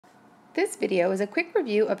This video is a quick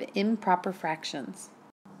review of improper fractions.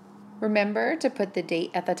 Remember to put the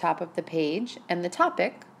date at the top of the page and the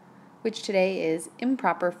topic, which today is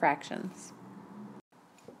improper fractions.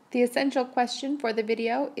 The essential question for the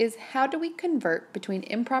video is how do we convert between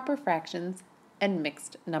improper fractions and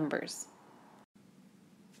mixed numbers?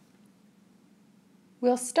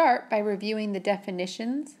 We'll start by reviewing the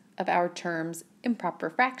definitions of our terms improper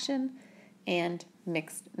fraction and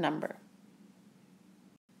mixed number.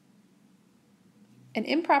 An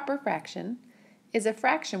improper fraction is a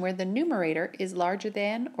fraction where the numerator is larger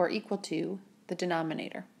than or equal to the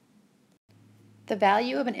denominator. The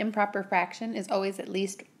value of an improper fraction is always at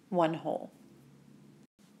least one whole.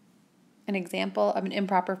 An example of an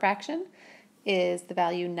improper fraction is the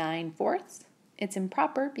value 9/4. It's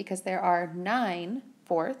improper because there are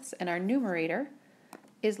 9/4 and our numerator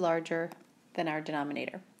is larger than our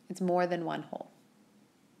denominator. It's more than one whole.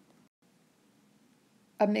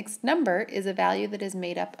 A mixed number is a value that is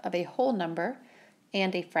made up of a whole number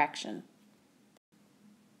and a fraction.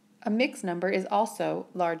 A mixed number is also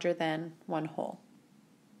larger than one whole.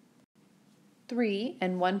 3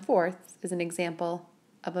 1/4 is an example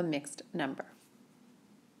of a mixed number.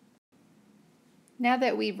 Now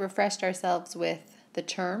that we've refreshed ourselves with the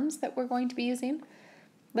terms that we're going to be using,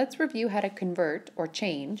 let's review how to convert or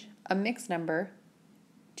change a mixed number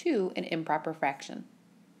to an improper fraction.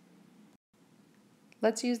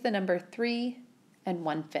 Let's use the number 3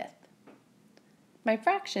 1/5. My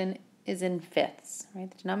fraction is in fifths, right?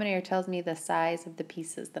 The denominator tells me the size of the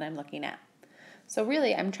pieces that I'm looking at. So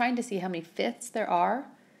really, I'm trying to see how many fifths there are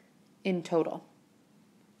in total.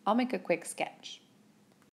 I'll make a quick sketch.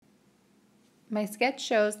 My sketch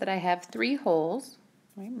shows that I have 3 wholes,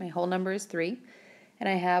 right? My whole number is 3, and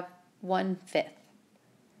I have 1/5.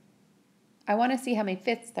 I want to see how many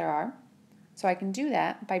fifths there are. So I can do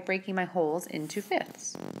that by breaking my wholes into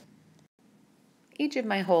fifths. Each of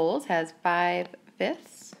my wholes has 5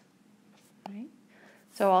 fifths. Right?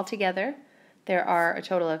 So altogether, there are a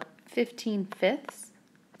total of 15 fifths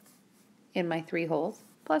in my 3 wholes,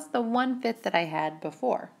 plus the 1/5 that I had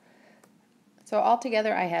before. So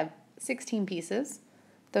altogether, I have 16 pieces.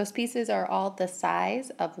 Those pieces are all the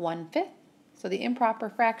size of 1/5. So the improper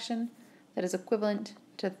fraction that is equivalent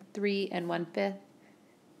to 3 1/5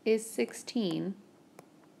 is 16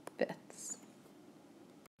 fifths.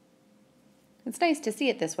 It's nice to see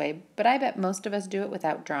it this way, but I bet most of us do it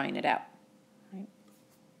without drawing it out. Right?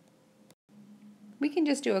 We can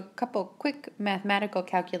just do a couple quick mathematical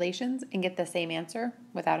calculations and get the same answer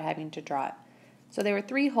without having to draw it. So there were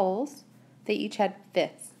 3 wholes. They each had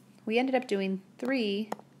fifths. We ended up doing 3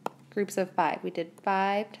 groups of 5. We did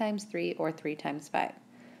 5 times 3 or 3 times 5.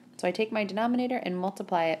 So I take my denominator and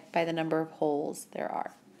multiply it by the number of wholes there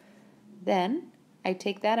are. Then I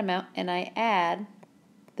take that amount and I add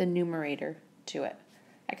the numerator to it.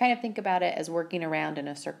 I kind of think about it as working around in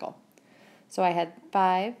a circle. So I had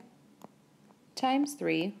 5 times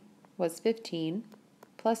 3 was 15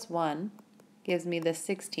 plus 1 gives me the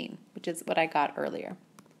 16, which is what I got earlier.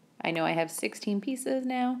 I know I have 16 pieces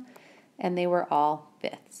now, and they were all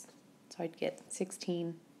fifths. So I'd get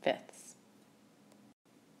 16 fifths.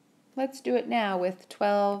 Let's do it now with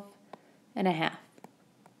 12 1/2.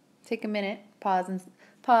 Take a minute,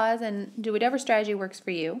 pause and do whatever strategy works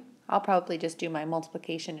for you. I'll probably just do my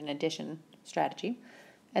multiplication and addition strategy,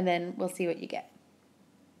 and then we'll see what you get.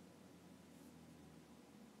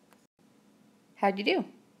 How'd you do?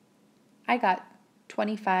 I got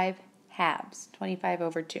 25 halves,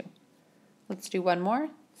 25/2. Let's do one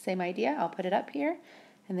more, same idea. I'll put it up here,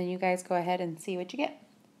 and then you guys go ahead and see what you get.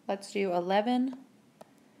 Let's do 11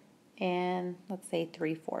 and let's say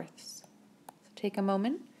 3/4. So take a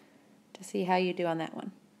moment to see how you do on that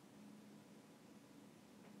one.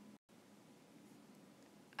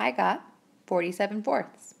 I got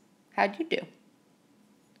 47/4. How'd you do?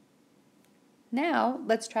 Now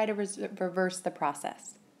let's try to reverse the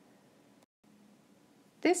process.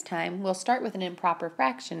 This time we'll start with an improper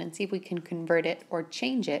fraction and see if we can convert it or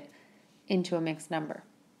change it into a mixed number.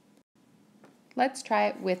 Let's try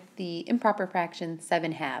it with the improper fraction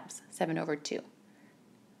 7/2, 7/2.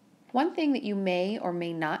 One thing that you may or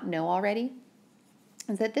may not know already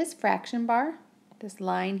is that this fraction bar, this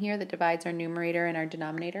line here that divides our numerator and our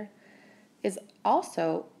denominator, is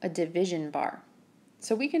also a division bar.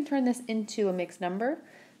 So we can turn this into a mixed number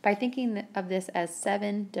by thinking of this as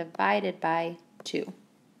 7 divided by 2.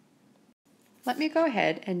 Let me go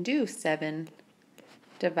ahead and do 7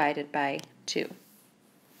 divided by 2.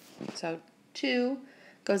 So 2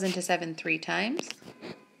 goes into 7 3 times.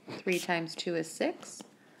 3 times 2 is 6.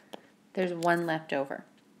 There's 1 left over.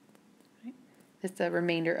 Right? It's a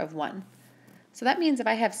remainder of 1. So that means if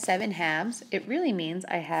I have 7 halves, it really means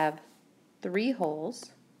I have 3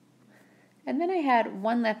 wholes, and then I had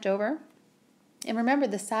 1 left over. And remember,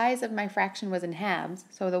 the size of my fraction was in halves,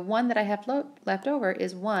 so the 1 that I have left over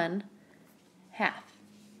is 1 half.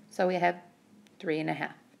 So we have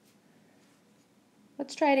 3.5.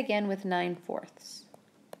 Let's try it again with 9/4.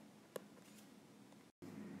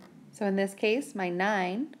 So in this case, my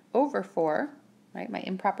 9 over 4, right, my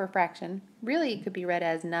improper fraction, really it could be read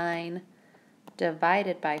as 9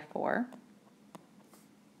 divided by 4.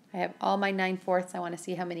 I have all my 9/4. I want to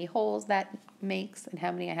see how many wholes that makes and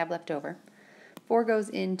how many I have left over. 4 goes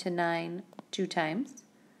into 9 2 times.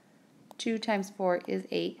 2 times 4 is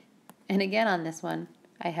 8. And again on this one,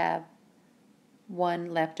 I have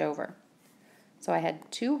 1 left over. So I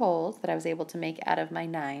had 2 wholes that I was able to make out of my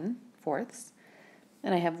 9/4.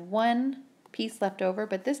 And I have 1 piece left over,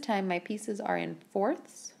 but this time my pieces are in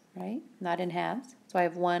fourths, right? Not in halves. So I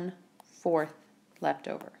have 1/4 left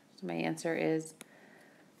over. So my answer is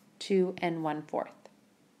 2 1/4.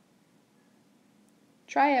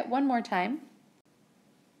 Try it one more time.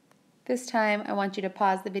 This time I want you to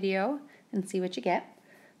pause the video and see what you get.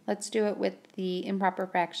 Let's do it with the improper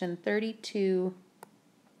fraction 32,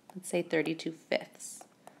 let's say 32/5.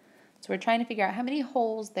 So we're trying to figure out how many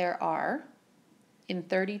wholes there are in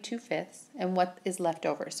 32/5 and what is left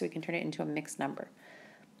over so we can turn it into a mixed number.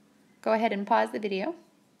 Go ahead and pause the video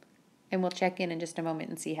and we'll check in just a moment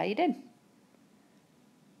and see how you did.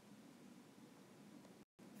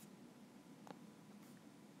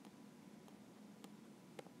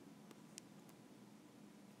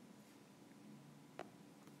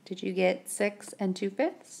 Did you get 6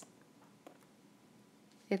 2/5?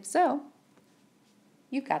 If so,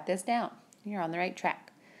 you've got this down. You're on the right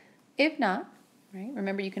track. If not, right,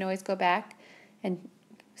 remember you can always go back and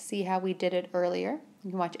see how we did it earlier. You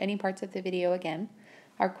can watch any parts of the video again.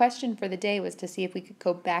 Our question for the day was to see if we could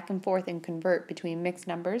go back and forth and convert between mixed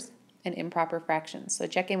numbers and improper fractions. So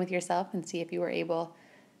check in with yourself and see if you were able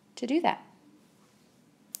to do that.